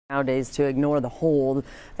nowadays to ignore the hold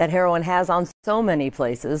that heroin has on so many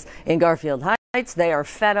places. In Garfield Heights, they are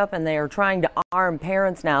fed up and they are trying to arm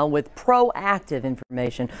parents now with proactive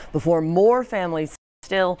information before more families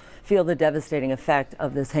still feel the devastating effect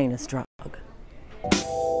of this heinous drug.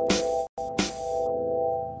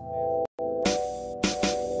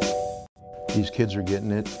 These kids are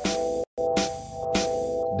getting it.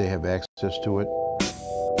 They have access to it.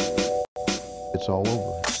 It's all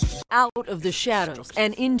over. Out of the shadows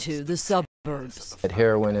and into the suburbs.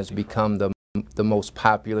 Heroin has become the most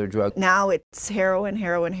popular drug. Now it's heroin,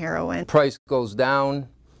 heroin, heroin. Price goes down,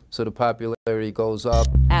 so the popularity goes up.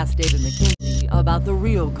 Ask David McKenzie about the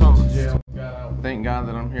real cause. Thank God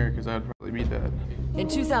that I'm here, because I'd probably be dead. In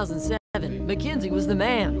 2007, McKenzie was the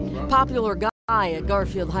man. Popular guy at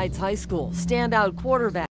Garfield Heights High School, standout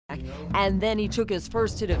quarterback, and then he took his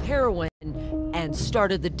first hit of heroin and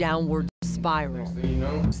started the downward spiral. You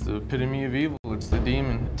know, it's the epitome of evil. It's the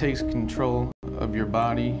demon. It takes control of your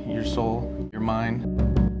body, your soul, your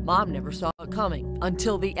mind. Mom never saw it coming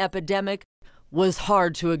until the epidemic was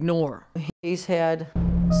hard to ignore. He's had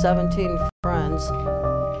 17 friends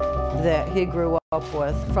that he grew up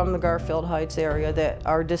with from the Garfield Heights area that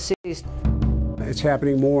are deceased. It's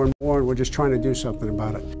happening more and more, and we're just trying to do something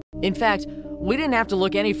about it. In fact, we didn't have to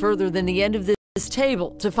look any further than the end of this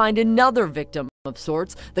table to find another victim of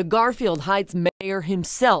sorts. The Garfield Heights mayor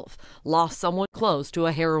himself lost someone close to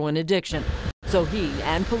a heroin addiction. So he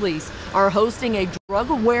and police are hosting a drug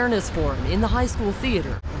awareness forum in the high school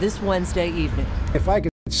theater this Wednesday evening. If I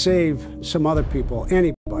could save some other people,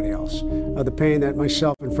 anybody else, the pain that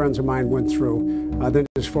myself and friends of mine went through, then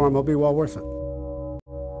this forum will be well worth it.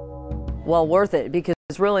 Well worth it, because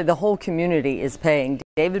really the whole community is paying.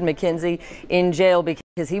 David McKenzie in jail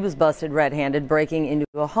because he was busted red-handed breaking into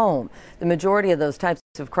a home. The majority of those types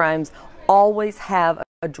of crimes always have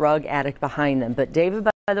a drug addict behind them. But David,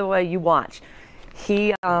 by the way, you watch.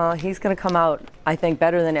 He's going to come out, I think,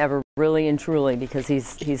 better than ever, really and truly, because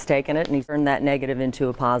he's taken it and he's turned that negative into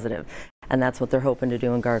a positive. And that's what they're hoping to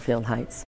do in Garfield Heights.